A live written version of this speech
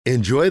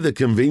Enjoy the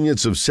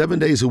convenience of 7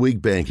 days a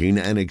week banking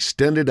and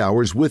extended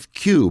hours with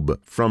Cube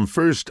from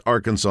First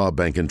Arkansas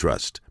Bank and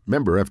Trust.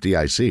 Member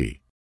FDIC.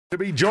 To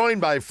be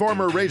joined by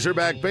former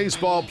Razorback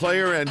baseball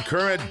player and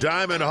current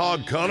Diamond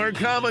Hog color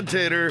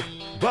commentator,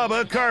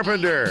 Bubba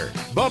Carpenter.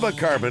 Bubba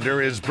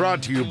Carpenter is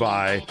brought to you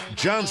by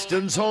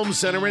Johnston's Home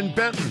Center in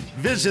Benton.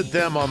 Visit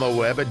them on the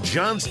web at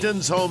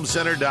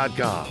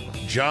johnstonsHomeCenter.com.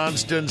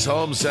 Johnston's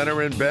Home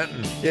Center in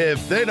Benton.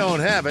 If they don't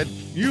have it,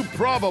 you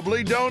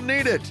probably don't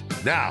need it.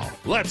 Now,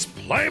 let's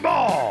play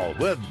ball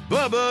with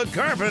Bubba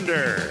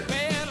Carpenter.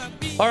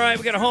 All right,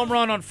 we got a home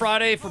run on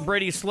Friday from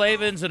Brady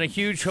Slavens and a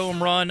huge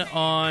home run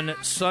on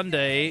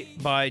Sunday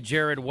by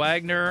Jared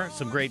Wagner.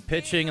 Some great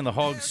pitching and the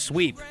Hogs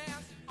sweep,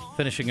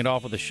 finishing it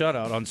off with a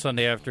shutout on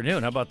Sunday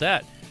afternoon. How about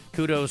that?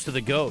 Kudos to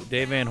the GOAT,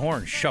 Dave Van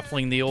Horn,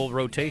 shuffling the old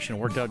rotation.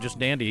 Worked out just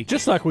dandy.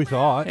 Just like we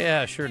thought.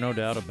 Yeah, sure, no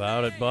doubt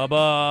about it.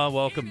 Bubba,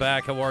 welcome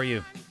back. How are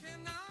you?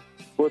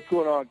 What's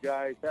going on,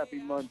 guys? Happy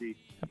Monday.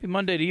 Happy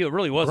Monday to you. It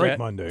really was. Great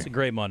Monday. It's a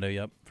great Monday,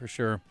 yep, for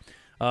sure.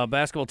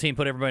 Basketball team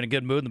put everybody in a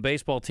good mood. And the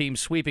baseball team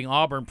sweeping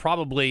Auburn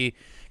probably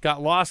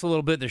got lost a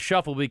little bit in the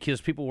shuffle because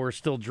people were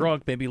still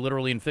drunk, maybe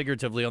literally and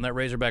figuratively, on that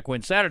Razorback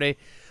win Saturday.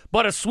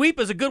 But a sweep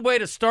is a good way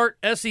to start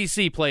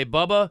SEC play,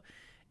 Bubba.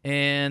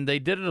 And they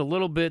did it a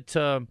little bit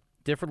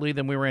differently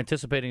than we were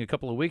anticipating a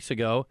couple of weeks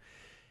ago.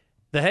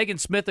 The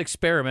Hagen-Smith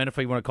experiment, if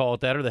we want to call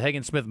it that, or the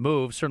Hagen-Smith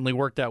move, certainly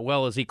worked out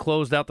well as he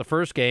closed out the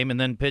first game and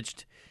then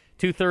pitched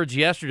two-thirds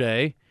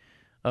yesterday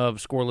of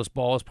scoreless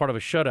ball as part of a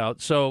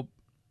shutout. So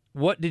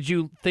what did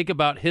you think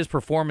about his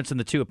performance in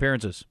the two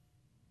appearances?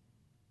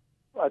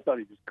 Well, I thought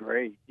he was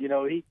great. You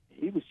know, he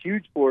was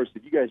huge for us.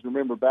 If you guys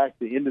remember back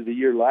to the end of the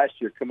year last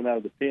year coming out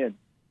of the pen,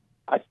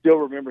 I still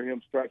remember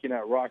him striking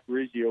out Rock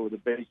Riggio with the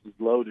bases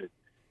loaded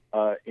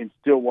in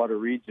Stillwater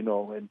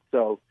Regional. And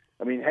so,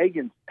 I mean,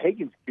 Hagen's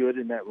good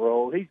in that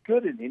role. He's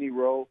good in any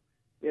role,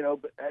 you know,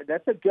 but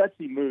that's a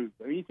gutsy move.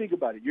 I mean, you think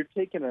about it. You're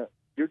taking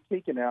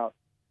out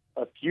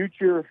a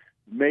future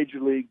Major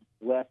League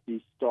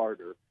lefty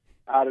starter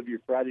out of your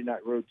Friday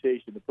night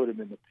rotation to put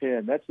him in the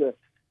pen. That's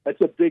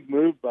a big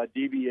move by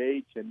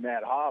DBH and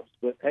Matt Hobbs,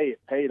 but hey, it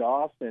paid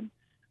off, and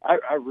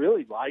I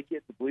really like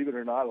it, believe it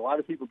or not. A lot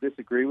of people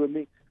disagree with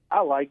me.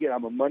 I like it.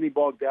 I'm a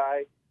Moneyball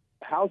guy.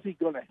 How's he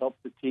going to help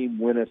the team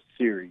win a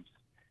series?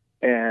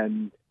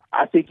 And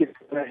I think it's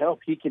going to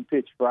help. He can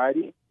pitch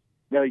Friday.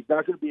 Now, he's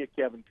not going to be a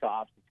Kevin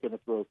Kopps. He's going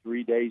to throw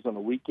 3 days on the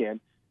weekend,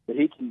 but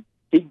he can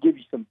give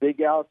you some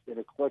big outs in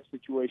a clutch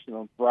situation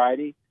on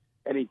Friday,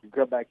 and he can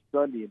come back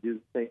Sunday and do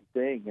the same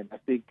thing. And I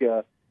think,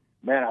 I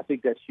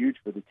think that's huge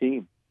for the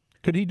team.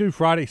 Could he do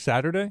Friday,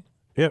 Saturday?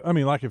 Yeah, I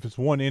mean, like if it's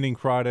 1 inning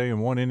Friday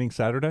and 1 inning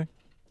Saturday?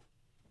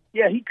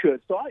 Yeah, he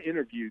could. So I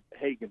interviewed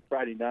Hagen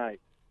Friday night,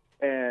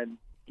 and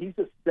he's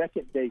a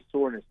second-day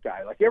soreness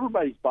guy. Like,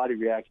 everybody's body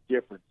reacts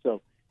different.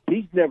 So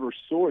he's never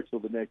sore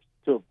till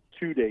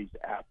 2 days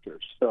after.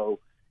 So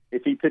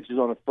if he pitches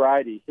on a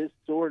Friday, his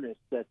soreness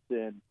sets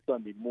in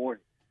Sunday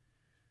morning.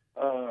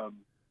 To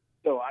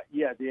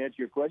answer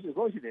your question, as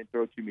long as he didn't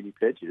throw too many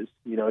pitches,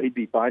 you know, he'd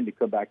be fine to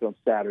come back on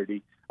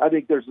Saturday. I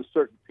think there's a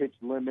certain pitch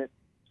limit.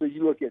 So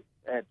you look at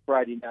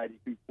Friday night, he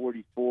threw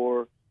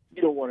 44.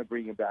 You don't want to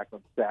bring him back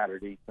on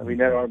Saturday. I mean,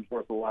 that arm's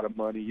worth a lot of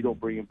money. You don't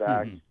bring him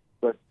back. Mm-hmm.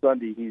 But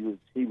Sunday,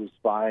 he was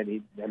fine.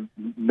 He had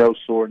no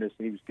soreness,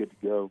 and he was good to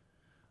go.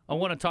 I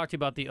want to talk to you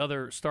about the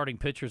other starting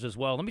pitchers as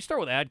well. Let me start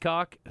with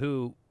Adcock,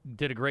 who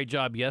did a great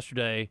job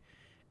yesterday,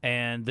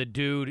 and the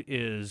dude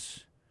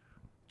is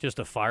just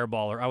a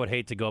fireballer. I would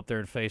hate to go up there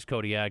and face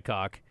Cody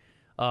Adcock.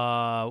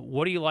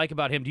 What do you like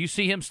about him? Do you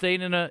see him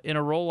staying in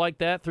a role like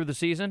that through the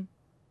season?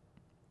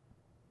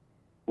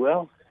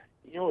 Well,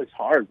 you know, it's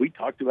hard. We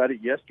talked about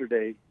it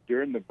yesterday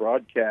during the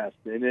broadcast,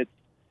 and it's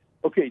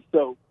okay.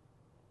 So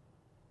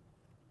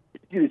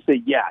you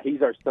say, yeah,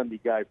 he's our Sunday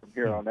guy from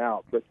here on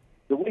out. But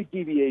the way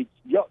DVH,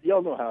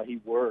 y'all know how he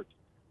works.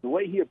 The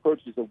way he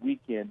approaches a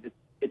weekend,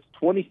 it's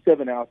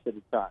 27 outs at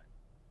a time.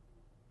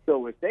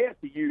 So if they have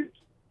to use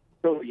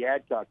Cody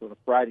Adcock on a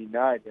Friday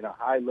night in a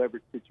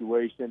high-leverage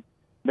situation,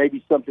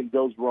 maybe something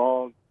goes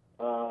wrong.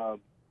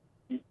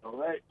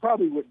 It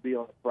probably wouldn't be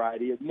on a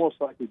Friday. It'd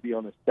most likely be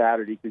on a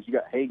Saturday because you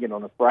got Hagen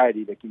on a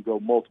Friday that can go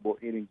multiple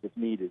innings if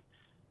needed.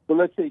 But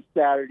let's say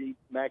Saturday,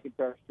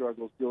 McIntyre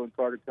struggles, Dylan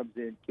Carter comes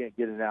in, can't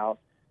get it out,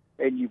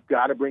 and you've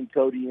got to bring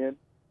Cody in.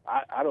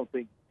 I don't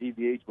think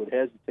DVH would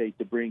hesitate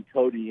to bring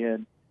Cody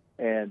in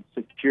and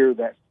secure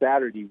that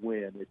Saturday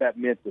win if that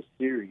meant the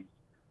series,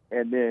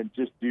 and then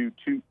just do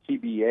 2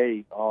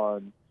 TBA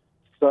on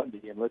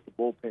Sunday and let the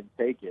bullpen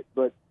take it.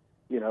 But,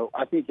 you know,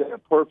 I think in a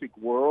perfect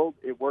world,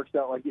 it works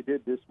out like it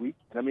did this week.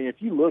 And I mean,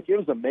 if you look, it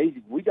was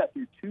amazing. We got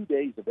through 2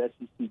 days of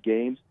SEC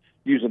games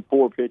using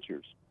 4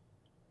 pitchers.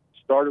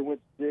 Starter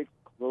went 6,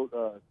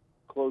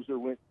 closer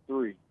went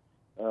 3.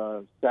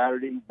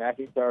 Saturday,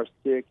 McIntyre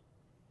 6,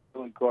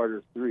 Dylan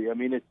Carter 3. I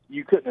mean,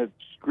 you couldn't have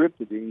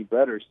scripted it any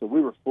better. So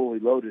we were fully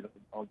loaded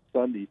on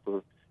Sunday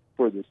for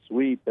the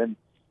sweep. And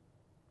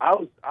I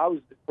was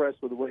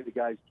impressed with the way the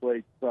guys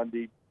played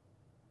Sunday.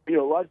 You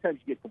know, a lot of times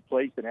you get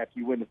complacent after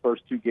you win the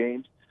first 2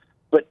 games.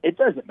 But it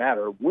doesn't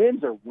matter.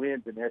 Wins are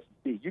wins in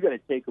SEC. You got to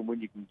take them when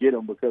you can get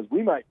them, because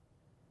we might.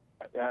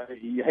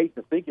 You hate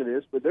to think of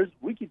this, but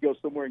we could go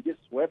somewhere and get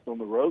swept on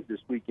the road this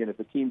weekend if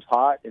the team's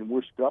hot and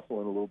we're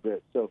scuffling a little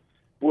bit. So,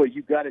 boy,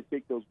 you got to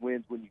take those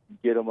wins when you can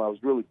get them. I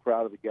was really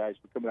proud of the guys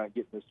for coming out and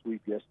getting the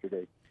sweep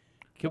yesterday.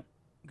 Go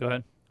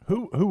ahead.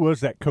 Who was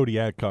that Cody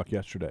Adcock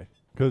yesterday?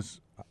 Because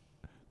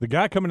the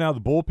guy coming out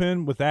of the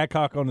bullpen with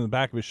Adcock on the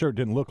back of his shirt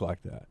didn't look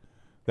like that.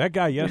 That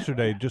guy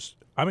yesterday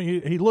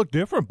he looked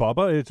different,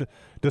 Bubba.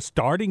 Does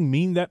starting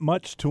mean that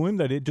much to him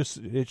that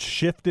it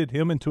shifted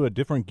him into a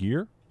different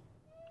gear?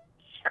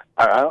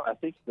 I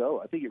think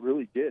so. I think it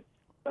really did.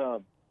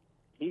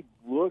 He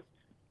looked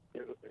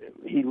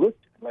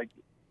like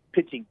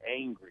pitching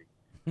angry.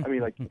 I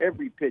mean, like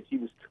every pitch, he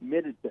was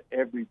committed to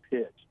every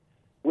pitch.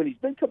 When he's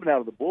been coming out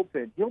of the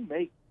bullpen, he'll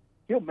make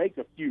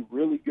a few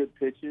really good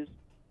pitches,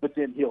 but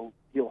then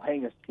he'll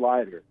hang a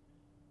slider.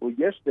 Well,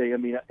 yesterday, I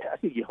mean, I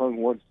think he hung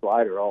one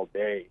slider all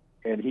day,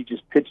 and he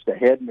just pitched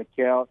ahead in the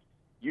count,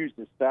 used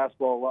his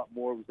fastball a lot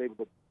more, was able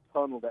to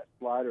tunnel that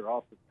slider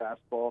off his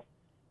fastball.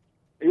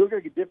 He looked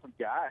like a different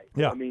guy.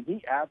 Yeah. I mean,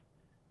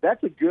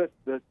 that's a good.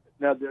 The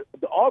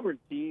Auburn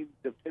team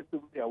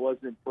defensively, I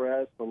wasn't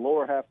impressed. The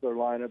lower half of their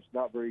lineup's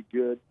not very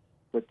good,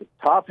 but the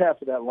top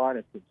half of that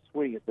lineup can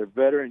swing it. They're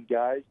veteran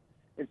guys,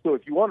 and so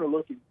if you want to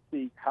look and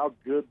see how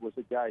good was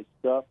a guy's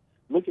stuff,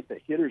 look at the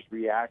hitters'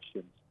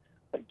 reactions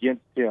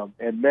against him.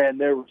 And man,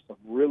 there were some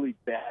really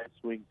bad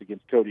swings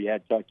against Cody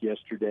Adcock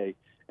yesterday,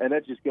 and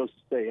that just goes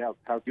to say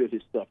how good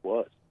his stuff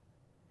was.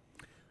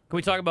 Can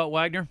we talk about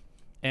Wagner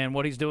and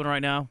what he's doing right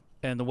now?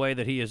 And the way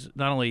that he is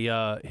not only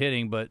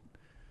hitting, but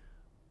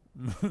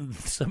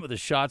some of the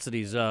shots that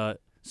he's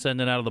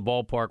sending out of the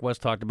ballpark. Wes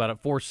talked about it.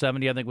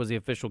 470, I think, was the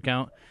official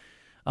count.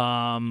 Where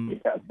are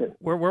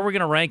we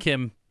going to rank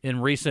him in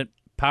recent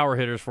power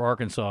hitters for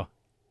Arkansas?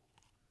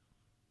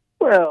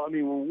 Well, I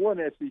mean, we're one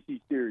SEC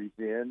series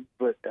in,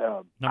 but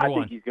I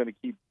think he's going to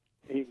keep.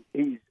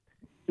 He's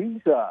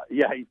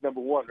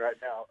number one right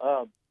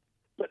now.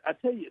 But I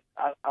tell you,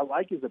 I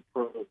like his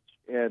approach,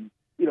 and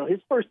his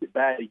first at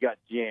bat, he got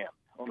jammed.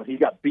 He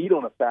got beat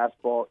on a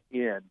fastball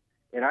in,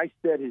 and I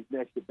said his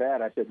next at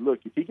bat, I said, look,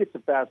 if he gets a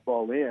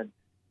fastball in,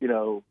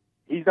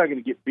 he's not going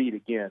to get beat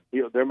again.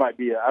 There might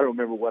be I don't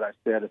remember what I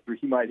said.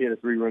 He might hit a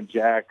 3-run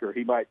jack, or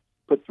he might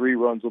put 3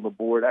 runs on the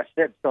board. I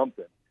said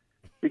something,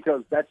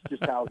 because that's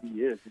just how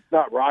he is. It's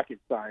not rocket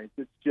science.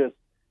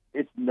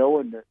 It's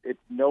knowing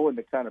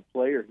the kind of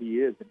player he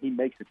is, and he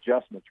makes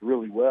adjustments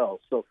really well.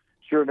 So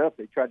sure enough,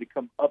 they tried to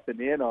come up and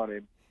in on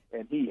him,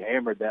 and he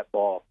hammered that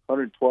ball,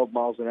 112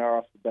 miles an hour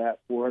off the bat,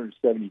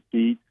 470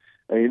 feet.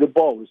 I mean, the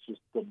ball was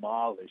just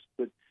demolished.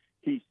 But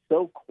he's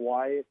so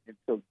quiet and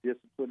so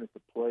disciplined at the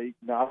plate,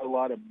 not a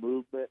lot of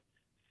movement,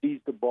 sees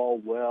the ball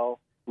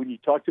well. When you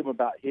talk to him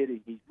about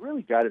hitting, he's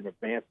really got an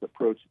advanced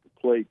approach at the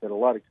plate that a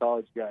lot of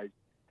college guys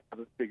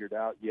haven't figured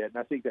out yet. And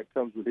I think that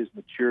comes with his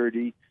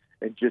maturity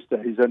and just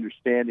his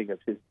understanding of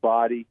his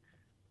body,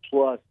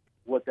 plus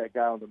what that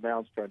guy on the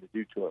mound's trying to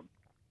do to him.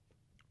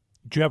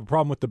 Do you have a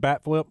problem with the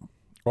bat flip?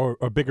 Or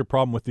a bigger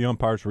problem with the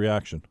umpire's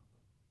reaction?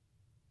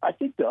 I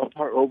think the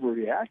umpire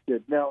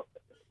overreacted. Now,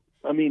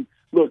 I mean,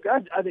 look,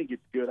 I think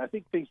it's good. I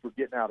think things were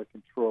getting out of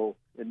control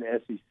in the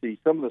SEC.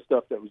 Some of the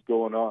stuff that was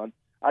going on,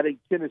 I think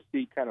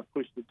Tennessee kind of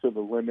pushed it to the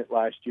limit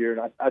last year,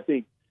 and I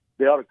think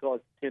they ought to call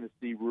it the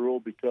Tennessee rule,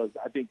 because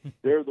I think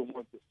they're the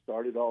ones that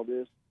started all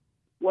this.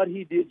 What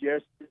he did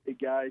yesterday,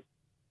 guys,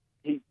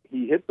 he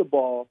hit the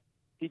ball.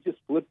 He just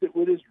flipped it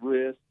with his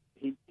wrist.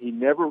 He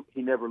never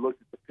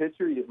looked at the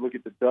pitcher. He didn't look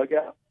at the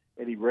dugout.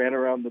 And he ran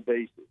around the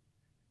bases.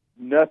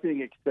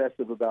 Nothing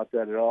excessive about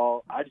that at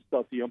all. I just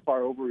thought the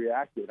umpire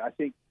overreacted. I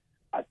think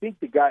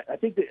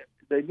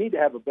they need to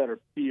have a better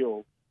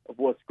feel of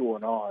what's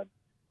going on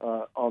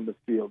the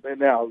field. And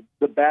now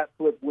the bat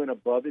flip went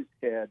above his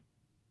head,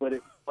 but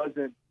it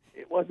wasn't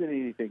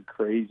anything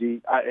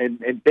crazy.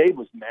 And Dave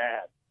was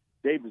mad.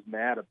 Dave was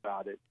mad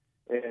about it.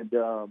 And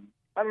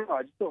I don't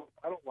know.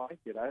 I don't like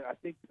it. I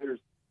think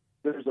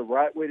there's a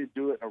right way to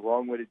do it and a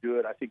wrong way to do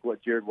it. I think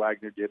what Jared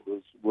Wagner did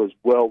was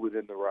well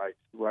within the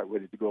right way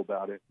to go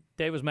about it.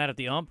 Dave was mad at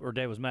the ump, or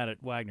Dave was mad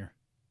at Wagner?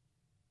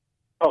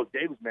 Oh,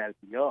 Dave was mad at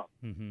the ump.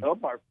 Mm-hmm. The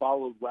umpire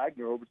followed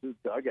Wagner over to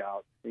the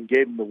dugout and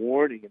gave him the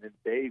warning, and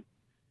then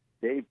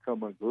Dave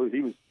come unglued.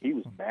 He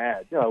was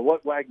mad.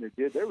 What Wagner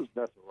did, there was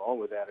nothing wrong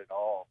with that at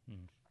all.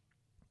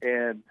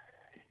 And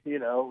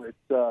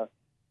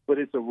but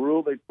it's a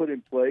rule they put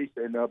in place,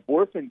 and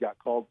Borfin got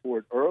called for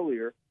it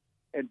earlier.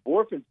 And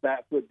Borfin's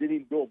bat flip didn't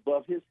even go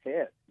above his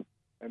head.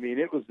 I mean,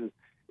 it was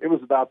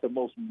about the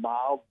most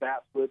mild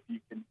bat flip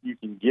you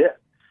can get.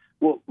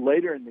 Well,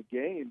 later in the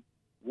game,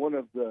 one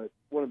of the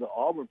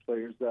Auburn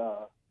players,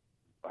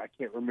 I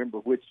can't remember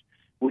which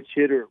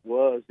hitter it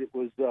was. It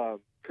was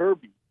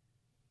Kirby.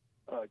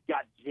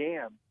 Got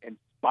jammed and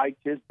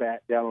spiked his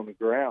bat down on the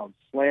ground,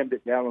 slammed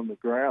it down on the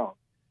ground.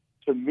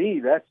 To me,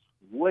 that's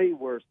way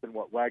worse than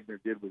what Wagner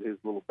did with his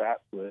little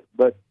bat flip.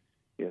 But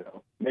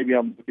maybe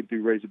I'm looking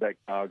through Razorback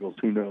goggles.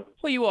 Who knows?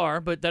 Well, you are,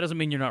 but that doesn't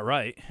mean you're not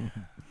right.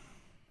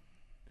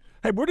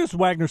 Hey, where does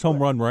Wagner's home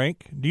run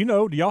rank? Do you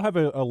know? Do y'all have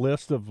a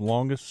list of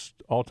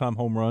longest all-time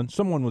home runs?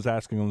 Someone was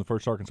asking on the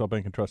First Arkansas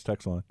Bank and Trust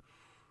text line.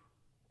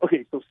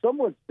 Okay, so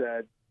someone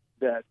said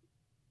that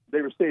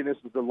they were saying this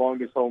was the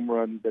longest home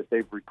run that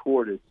they've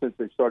recorded since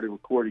they started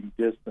recording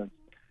distance.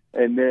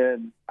 And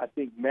then I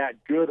think Matt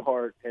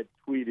Goodhart had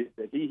tweeted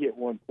that he hit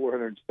one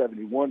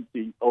 471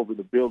 feet over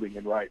the building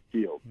in right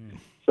field.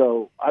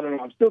 So I don't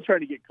know. I'm still trying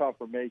to get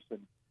confirmation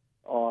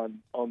on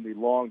the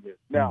longest.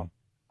 Now,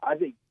 I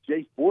think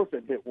Jace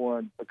Borfin hit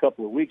one a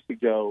couple of weeks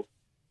ago.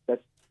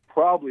 That's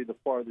probably the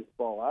farthest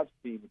ball I've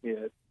seen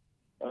hit.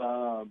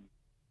 I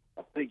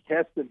think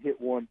Heston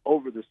hit one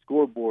over the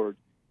scoreboard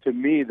to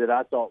me that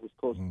I thought was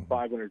close to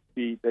 500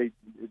 feet. They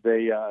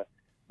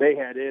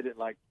had it at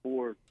like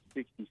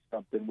 460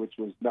 something, which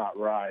was not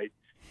right.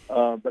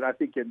 But I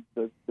think in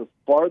the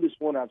farthest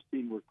one I've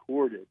seen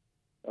recorded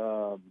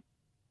was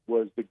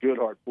the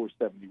Goodhart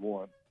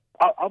 471.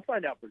 I'll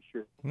find out for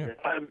sure. Yeah.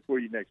 I'll have it for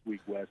you next week,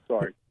 Wes.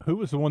 Sorry. Who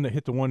was the one that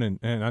hit the one,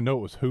 and I know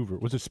it was Hoover.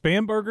 Was it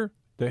Spanberger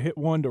that hit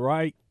one to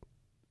right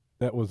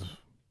that was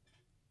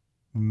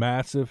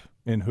massive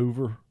in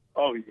Hoover?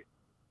 Oh,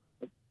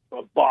 yeah.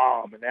 A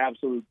bomb, an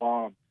absolute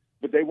bomb.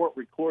 But they weren't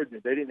recording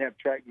it. They didn't have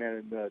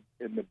TrackMan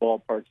in the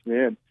ballparks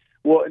then.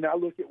 Well, and I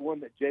look at one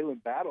that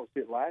Jalen Battles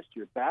hit last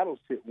year. Battles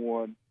hit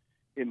one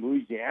in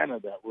Louisiana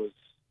that was,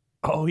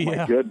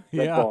 my goodness,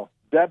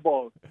 that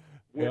ball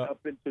went up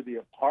into the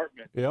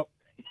apartment,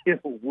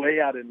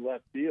 way out in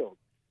left field,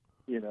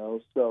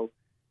 So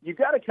you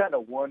got to kind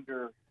of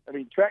wonder. I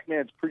mean,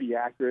 TrackMan's pretty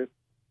accurate,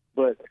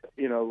 but,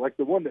 like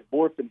the one that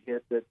Borfin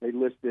hit that they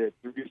listed at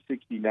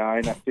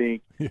 369, I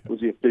think, was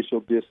the official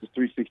distance,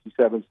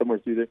 367, somewhere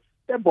through there.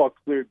 That ball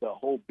cleared the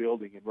whole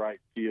building in right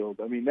field.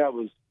 I mean, that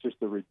was just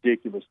a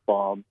ridiculous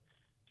bomb.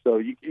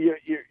 So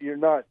you're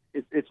not –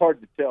 it's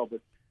hard to tell, but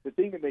the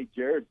thing that made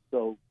Jared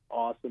so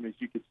awesome is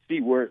you could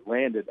see where it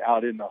landed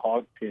out in the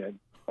hog pen.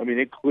 I mean,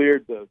 it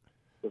cleared the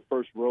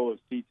first row of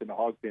seats in the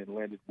hog pen,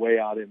 landed way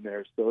out in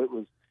there. So it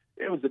was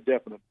a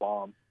definite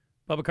bomb.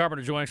 Bubba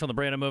Carpenter joining us on the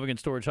Brandon Moving and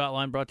Storage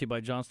Hotline, brought to you by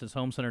Johnston's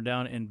Home Center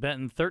down in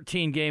Benton.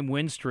 13-game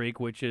win streak,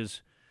 which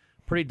is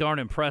pretty darn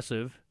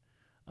impressive.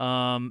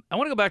 I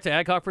want to go back to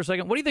Adcock for a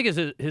second. What do you think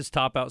is his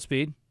top-out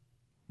speed?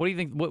 What do you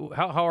think?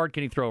 How hard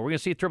can he throw? Are we going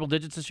to see triple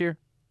digits this year?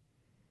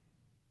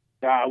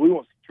 We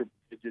won't see triple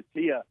digits.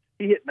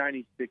 He hit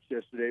 96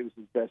 yesterday. It was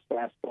his best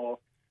fastball.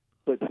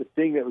 But the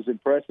thing that was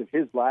impressive,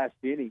 his last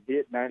inning, he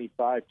hit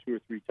 95 2 or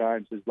 3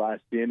 times his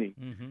last inning.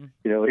 Mm-hmm.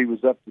 He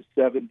was up to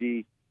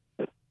 70.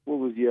 What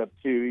was he up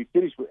to? He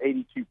finished with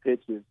 82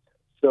 pitches.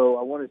 So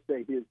I want to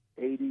say his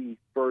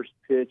 81st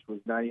pitch was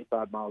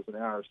 95 miles an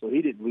hour. So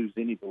he didn't lose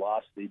any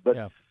velocity.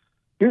 But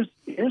here's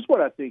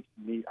what I think.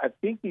 I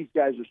think these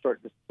guys are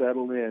starting to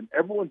settle in.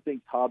 Everyone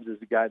thinks Hobbs is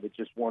a guy that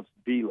just wants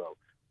velo.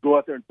 Go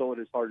out there and throw it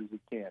as hard as he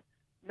can.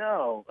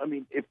 No. I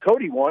mean, if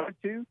Cody wanted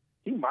to,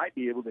 he might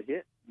be able to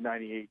hit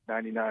 98,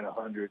 99,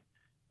 100.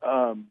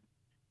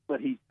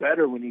 But he's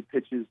better when he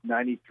pitches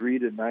 93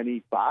 to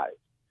 95.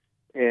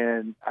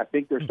 And I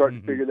think they're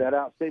starting to figure that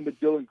out. Same with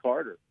Dylan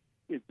Carter.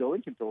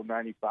 Dylan can throw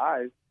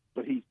 95,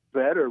 but he's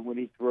better when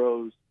he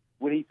throws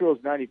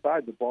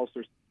 95, the ball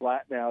starts to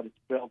flatten out, it's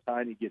belt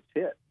high, and he gets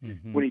hit.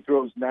 Mm-hmm. When he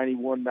throws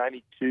 91,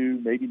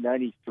 92, maybe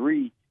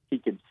 93, he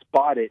can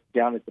spot it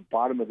down at the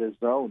bottom of the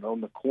zone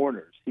on the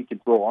corners. He can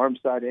throw arm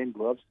side and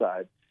glove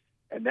side,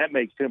 and that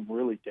makes him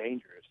really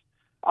dangerous.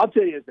 I'll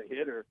tell you, as a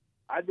hitter,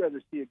 I'd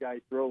rather see a guy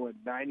throwing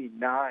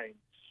 99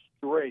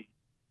 straight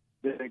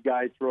than a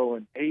guy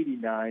throwing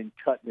 89,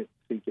 cutting it,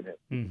 sinking it.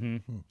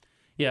 Mm-hmm.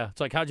 Yeah, it's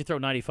like, how'd you throw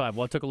 95?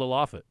 Well, I took a little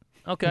off it.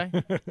 Okay.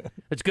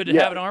 It's good to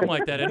have an arm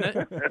like that, isn't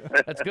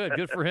it? That's good.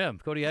 Good for him.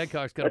 Cody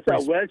Adcock's got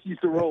That's how Wes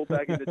used to roll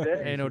back in the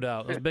day. Hey, no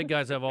doubt. Those big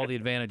guys have all the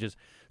advantages.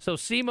 So,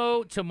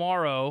 SEMO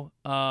tomorrow,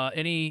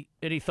 any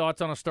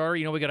thoughts on a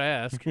starter? We got to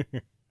ask.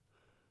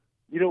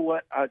 You know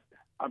what?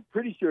 I'm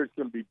pretty sure it's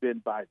going to be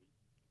Ben Bybee.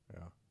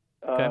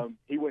 Yeah. Okay.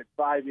 He went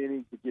 5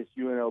 innings against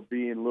UNLV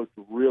and looked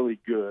really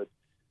good.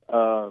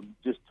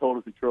 Just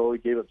total control. He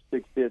gave up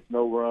 6 hits,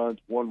 no runs,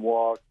 1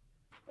 walk.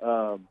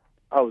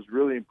 I was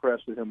really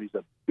impressed with him. He's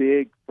a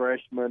big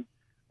freshman.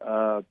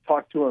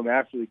 Talked to him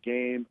after the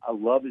game. I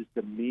love his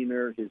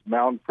demeanor, his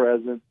mound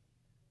presence.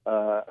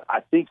 I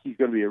think he's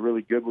going to be a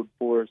really good one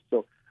for us.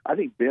 So I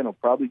think Ben will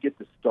probably get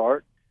the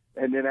start.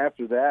 And then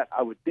after that,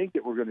 I would think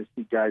that we're going to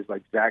see guys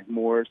like Zach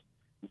Morris.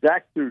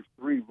 Zach threw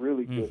 3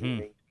 really good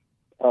innings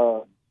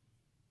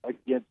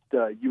against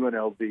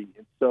UNLV.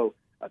 And so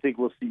I think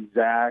we'll see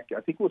Zach.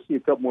 I think we'll see a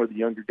couple more of the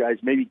younger guys.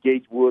 Maybe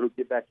Gage Wood will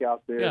get back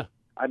out there. Yeah.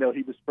 I know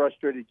he was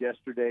frustrated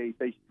yesterday. He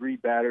faced 3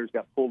 batters,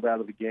 got pulled out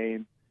of the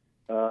game.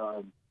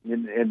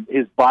 And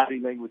his body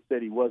language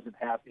said he wasn't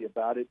happy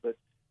about it. But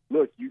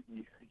look, you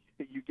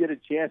get a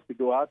chance to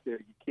go out there.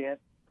 You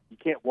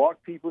can't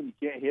walk people and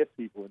you can't hit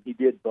people, and he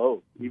did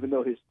both. Even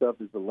though his stuff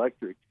is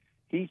electric,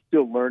 he's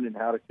still learning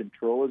how to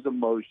control his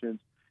emotions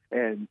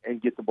and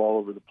get the ball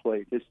over the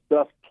plate. His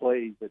stuff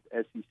plays at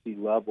SEC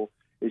level.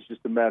 It's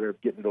just a matter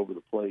of getting it over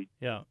the plate.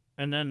 Yeah.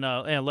 And then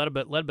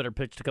Ledbetter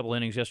pitched a couple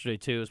innings yesterday,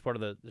 too, as part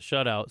of the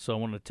shutout. So I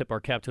wanted to tip our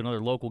cap to another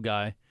local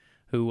guy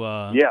who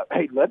yeah,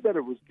 hey,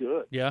 Ledbetter was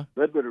good. Yeah.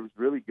 Ledbetter was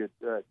really good.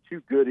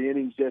 2 good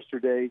innings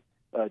yesterday,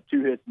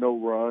 2 hits, no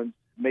runs,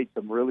 made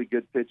some really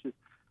good pitches.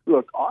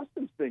 Look,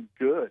 Austin's been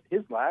good.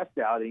 His last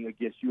outing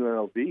against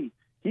UNLV,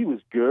 he was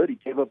good. He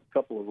gave up a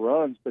couple of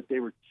runs, but they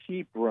were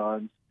cheap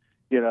runs.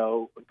 You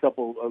know, a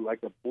couple like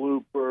a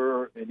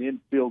blooper, an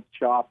infield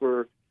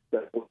chopper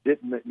that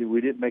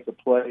we didn't make a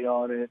play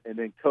on it, and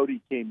then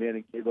Cody came in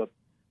and gave up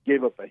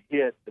a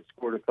hit that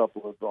scored a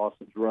couple of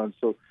Austin's runs.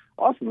 So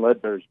Austin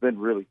Ledbetter's been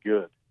really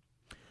good.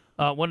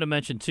 Wanted to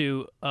mention,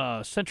 too,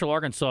 Central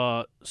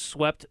Arkansas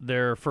swept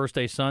their First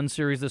Day Sun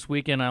series this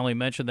weekend. I only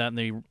mentioned that in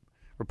the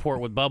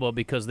report with Bubba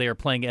because they are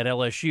playing at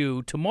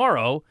LSU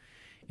tomorrow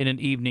in an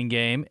evening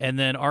game, and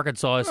then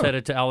Arkansas is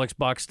headed to Alex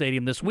Box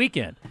Stadium this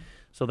weekend.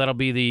 So that'll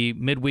be the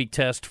midweek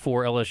test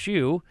for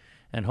LSU,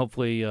 and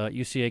hopefully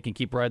UCA can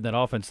keep riding that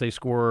offense. They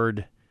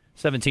scored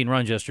 17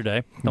 runs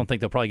yesterday. Don't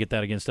think they'll probably get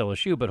that against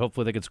LSU, but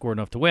hopefully they can score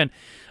enough to win.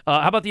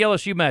 How about the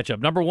LSU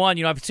matchup? Number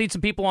one, I've seen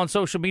some people on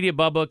social media,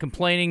 Bubba,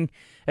 complaining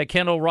at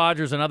Kendall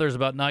Rogers and others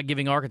about not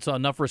giving Arkansas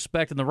enough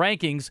respect in the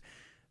rankings.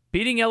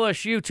 Beating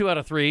LSU 2 out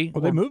of 3.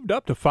 Well, they moved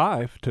up to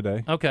 5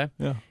 today. Okay.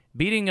 Yeah.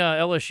 Beating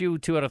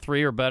LSU 2 out of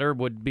 3 or better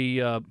would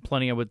be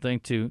plenty, I would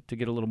think, to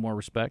get a little more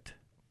respect.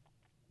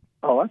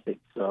 Oh, I think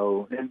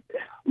so. And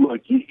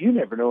look, you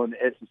never know in the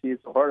SEC.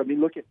 It's so hard. I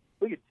mean, look at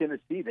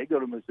Tennessee. They go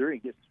to Missouri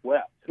and get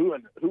swept. Who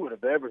would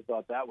have ever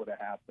thought that would have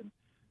happened?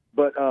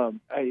 But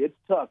hey, it's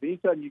tough.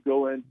 Anytime you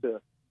go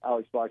into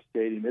Alex Box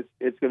Stadium,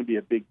 it's going to be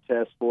a big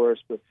test for us.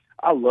 But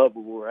I love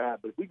where we're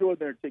at. But if we go in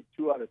there and take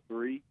 2 out of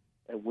 3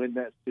 and win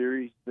that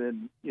series,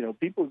 then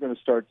people are going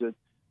to start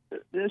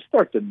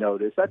to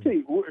notice. I tell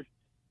you,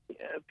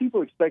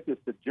 people expect us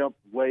to jump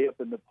way up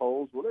in the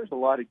polls. Well, there's a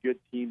lot of good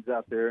teams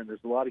out there, and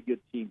there's a lot of good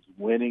teams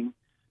winning.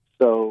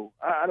 So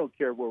I don't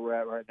care where we're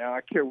at right now.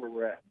 I care where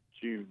we're at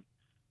in June.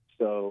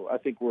 So I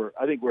think we're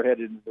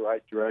headed in the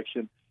right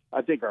direction.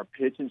 I think our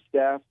pitching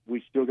staff,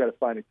 we still got to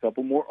find a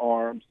couple more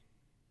arms,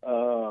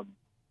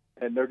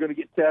 and they're going to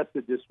get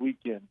tested this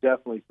weekend,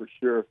 definitely for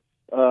sure.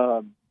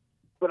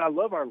 But I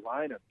love our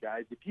lineup,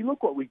 guys. If you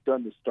look what we've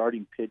done to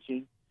starting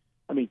pitching,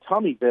 I mean,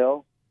 Tommy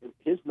Bell,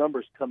 his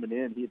numbers coming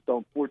in, he had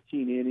thrown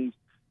 14 innings,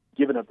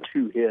 given up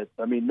 2 hits.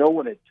 I mean, no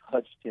one had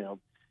touched him,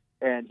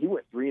 and he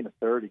went 3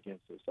 1/3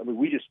 against us. I mean,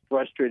 we just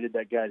frustrated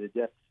that guy to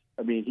death.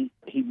 I mean,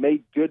 he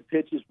made good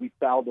pitches. We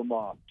fouled him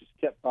off, just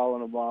kept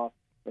fouling him off,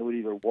 and would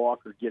either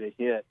walk or get a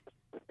hit.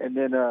 And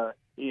then,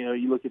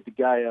 you look at the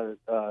guy,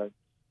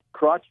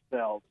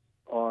 Crotchfeld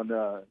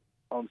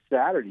on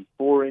Saturday,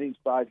 4 innings,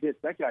 5 hits.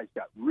 That guy's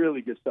got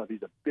really good stuff.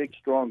 He's a big,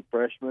 strong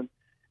freshman.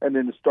 And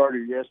then the starter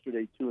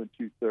yesterday, 2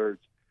 2/3.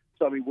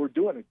 So, I mean, we're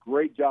doing a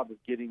great job of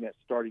getting that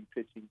starting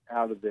pitching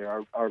out of there.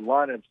 Our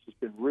lineup's just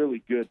been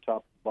really good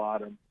top to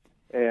bottom.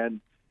 And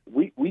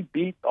we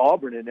beat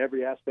Auburn in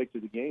every aspect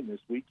of the game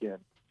this weekend.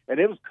 And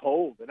it was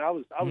cold. And I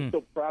was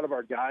so proud of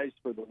our guys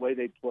for the way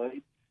they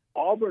played.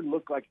 Auburn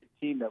looked like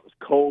a team that was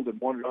cold and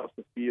wanted off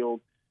the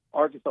field.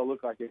 Arkansas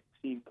looked like a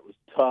team that was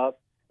tough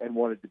and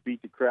wanted to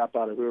beat the crap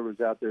out of whoever was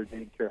out there. They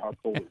didn't care how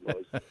cold it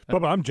was.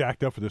 Bubba, I'm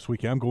jacked up for this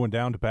weekend. I'm going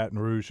down to Baton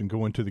Rouge and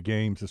going to the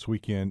games this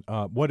weekend.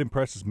 What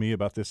impresses me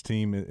about this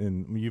team,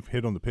 and you've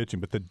hit on the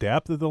pitching, but the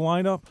depth of the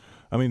lineup.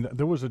 I mean,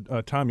 there was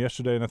a time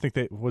yesterday, and I think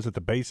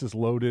the bases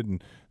loaded,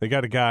 and they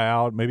got a guy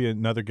out, maybe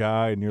another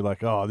guy, and you're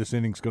like, oh, this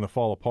inning's going to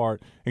fall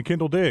apart. And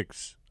Kendall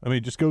Diggs, I mean,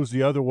 it just goes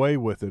the other way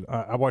with it.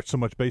 I watched so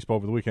much baseball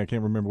over the weekend, I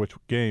can't remember which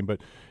game,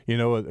 but,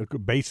 a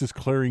bases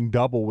clearing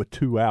double with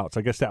 2 outs.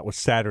 I guess that was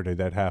Saturday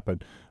that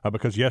happened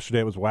because yesterday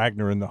it was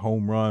Wagner in the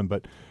home run.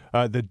 But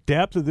the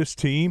depth of this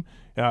team,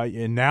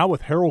 and now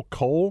with Harold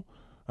Cole,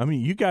 I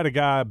mean, you got a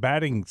guy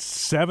batting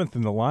 7th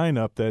in the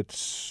lineup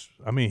that's,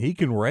 I mean, he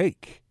can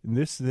rake. And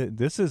this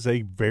is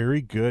a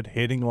very good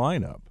hitting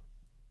lineup.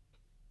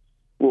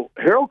 Well,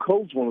 Harold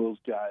Cole's one of those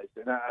guys,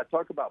 and I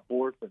talk about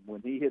Bortman.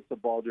 When he hits the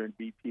ball during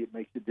BP, it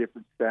makes a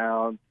different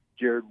sound.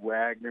 Jared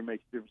Wagner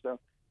makes a different sound.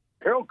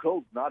 Harold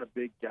Cole's not a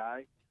big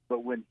guy,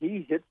 but when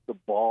he hits the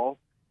ball,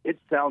 it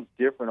sounds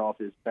different off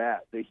his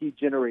bat. He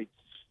generates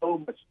so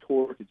much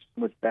torque and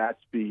so much bat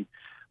speed.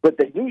 But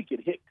they knew he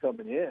could hit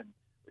coming in.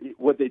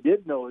 What they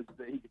did know is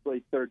that he could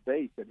play third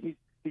base, and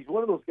he's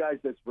one of those guys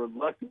that's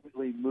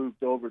reluctantly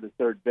moved over to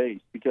third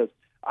base because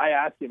I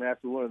asked him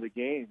after one of the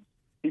games.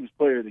 He was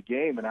player of the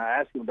game, and I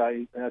asked him about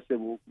it, and I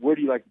said, well, where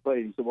do you like to play?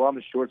 And he said, well, I'm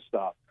a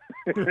shortstop.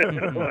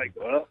 I'm like,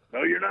 well,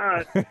 no, you're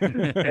not.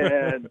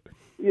 And,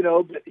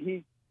 but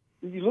you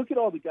look at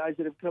all the guys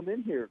that have come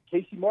in here.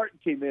 Casey Martin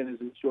came in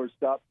as a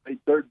shortstop, played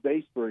third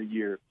base for a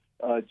year.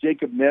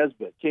 Jacob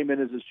Nesbitt came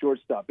in as a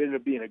shortstop, ended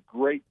up being a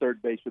great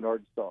third baseman in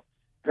Arkansas.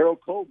 Harold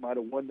Cole might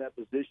have won that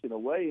position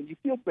away, and you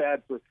feel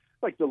bad for,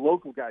 like, the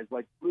local guys.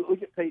 Like,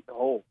 look at Peyton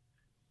Holt.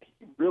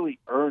 He really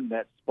earned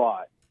that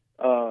spot.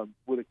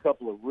 With a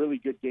couple of really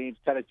good games,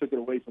 kind of took it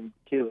away from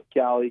Caleb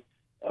Cowley.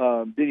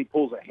 Then he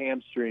pulls a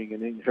hamstring,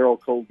 and then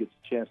Harold Cole gets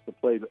a chance to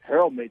play. But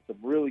Harold made some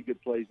really good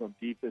plays on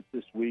defense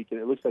this week, and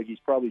it looks like he's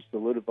probably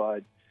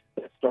solidified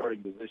that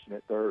starting position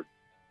at third.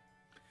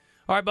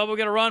 All right, Bubba, we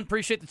got to run.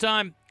 Appreciate the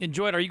time.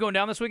 Enjoy it. Are you going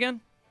down this weekend?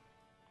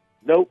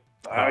 Nope.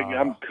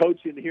 I'm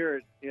coaching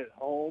here at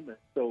home, and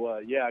so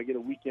I get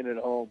a weekend at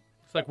home.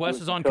 It's like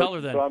Wes is on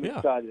color then. So I'm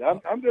excited.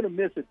 I'm going to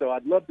miss it though.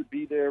 I'd love to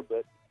be there,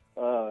 but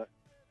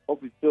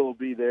hopefully Phil will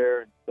be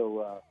there. And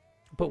so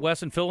put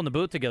Wes and Phil in the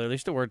booth together. They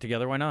still work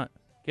together. Why not?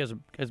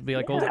 You guys be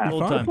like old that's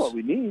times. what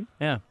we need.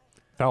 Yeah.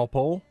 Foul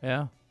pole.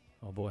 Yeah.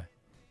 Oh boy.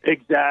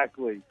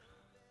 Exactly.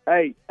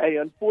 Hey,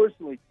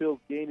 unfortunately, Phil's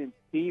gaining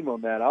steam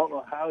on that. I don't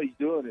know how he's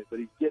doing it, but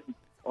he's getting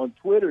on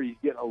Twitter. He's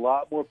getting a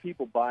lot more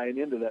people buying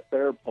into that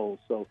fair pole.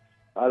 So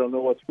I don't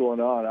know what's going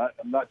on.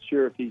 I'm not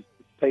sure if he's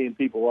paying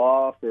people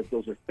off or if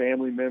those are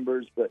family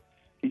members, but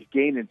he's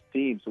gaining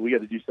steam. So we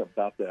got to do something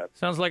about that.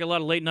 Sounds like a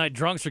lot of late night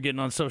drunks are getting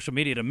on social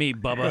media to me,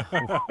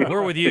 Bubba.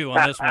 We're with you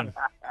on this one.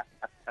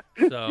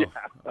 So,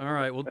 all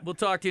right, we'll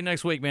talk to you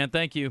next week, man.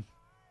 Thank you.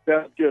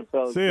 Sounds good,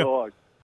 fellas. See ya. Go Hogs.